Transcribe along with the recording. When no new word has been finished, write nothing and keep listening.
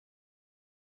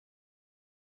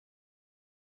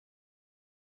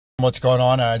What's going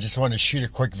on? I just wanted to shoot a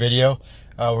quick video.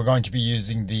 We're going to be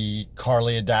using the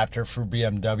Carly adapter for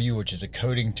BMW, which is a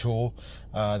coding tool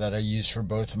that I use for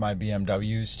both of my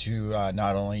BMWs to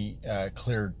not only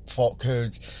clear fault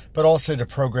codes, but also to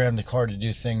program the car to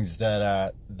do things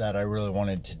that I really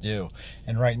wanted to do.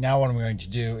 And right now what I'm going to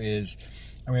do is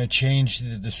I'm going to change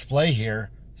the display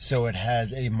here so it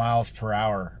has a miles per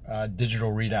hour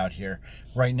digital readout here.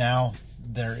 Right now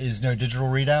there is no digital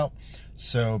readout.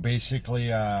 So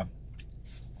basically,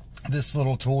 this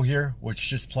little tool here, which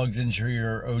just plugs into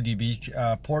your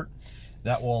ODB port,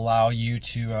 that will allow you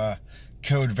to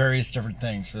code various different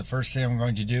things. So the first thing I'm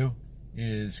going to do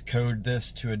is code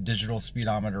this to a digital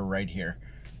speedometer right here.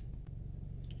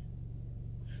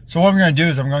 So what I'm going to do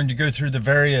is I'm going to go through the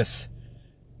various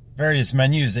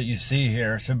menus that you see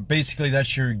here. So basically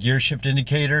that's your gear shift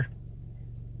indicator.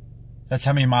 That's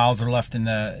how many miles are left in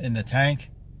the tank.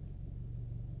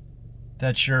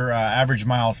 That's your average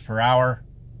miles per hour.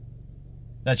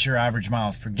 That's your average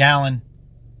miles per gallon.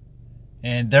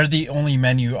 And they're the only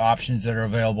menu options that are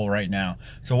available right now.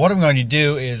 So what I'm going to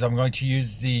do is I'm going to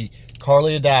use the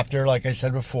Carly adapter, like I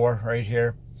said before, right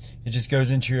here. It just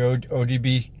goes into your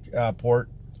ODB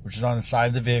port, which is on the side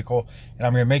of the vehicle. And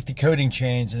I'm going to make the coding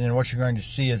change. And then what you're going to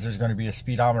see is there's going to be a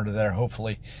speedometer there,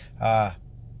 hopefully,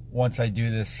 once I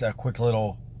do this quick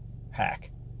little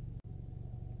hack.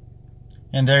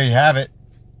 And there you have it.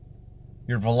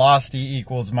 Your velocity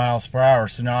equals miles per hour.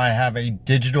 So now I have a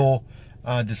digital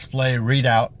display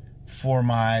readout for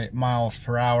my miles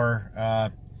per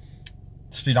hour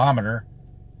speedometer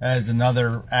as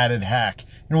another added hack.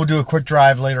 And we'll do a quick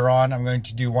drive later on. I'm going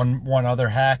to do one other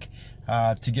hack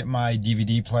to get my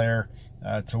DVD player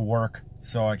to work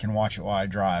so I can watch it while I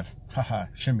drive. Haha,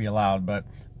 shouldn't be allowed, but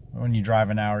when you drive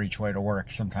an hour each way to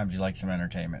work, sometimes you like some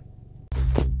entertainment.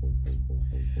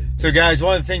 So guys,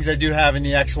 one of the things I do have in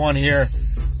the X1 here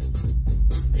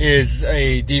is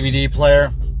a DVD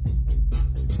player,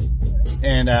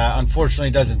 and unfortunately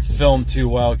it doesn't film too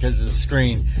well because of the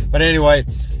screen. But anyway,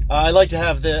 I like to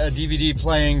have the DVD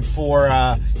playing for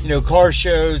you know, car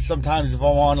shows. Sometimes if I'm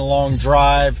on a long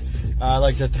drive, I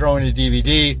like to throw in a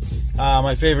DVD.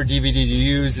 My favorite DVD to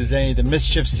use is any of the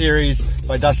Mischief series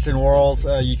by Dustin Worrells.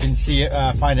 You can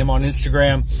find him on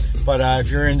Instagram. But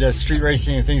if you're into street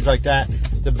racing and things like that,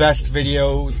 the best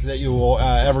videos that you will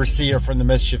ever see are from the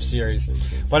Mischief series.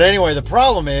 But anyway, the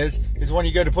problem is when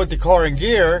you go to put the car in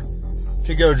gear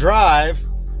to go drive,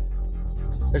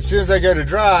 as soon as I go to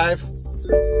drive,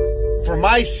 for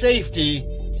my safety,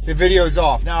 the video's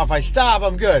off. Now, if I stop,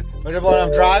 I'm good. But when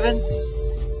I'm driving,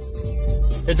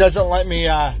 it doesn't let me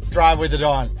drive with it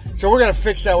on. So we're going to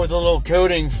fix that with a little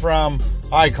coding from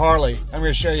iCarly. I'm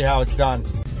going to show you how it's done.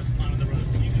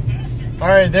 All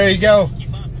right, there you go.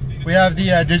 We have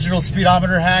the digital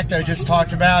speedometer hack that I just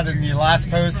talked about in the last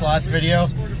video.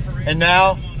 And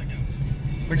now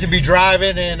we can be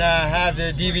driving and have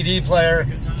the DVD player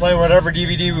play whatever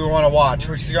DVD we want to watch,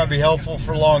 which is going to be helpful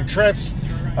for long trips.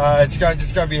 It's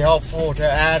just going to be helpful to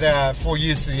add full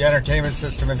use of the entertainment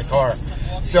system in the car.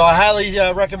 So I highly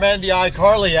recommend the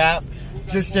iCarly app.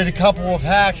 Just did a couple of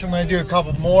hacks. I'm going to do a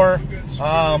couple more,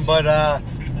 but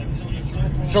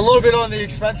it's a little bit on the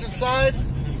expensive side,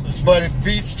 but it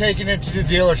beats taking it to the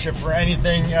dealership for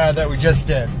anything that we just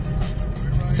did.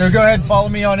 So go ahead and follow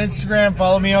me on Instagram,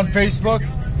 follow me on Facebook,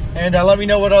 and let me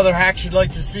know what other hacks you'd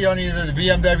like to see on either the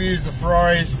BMWs, the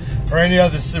Ferraris, or any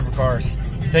other supercars.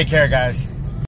 Take care, guys.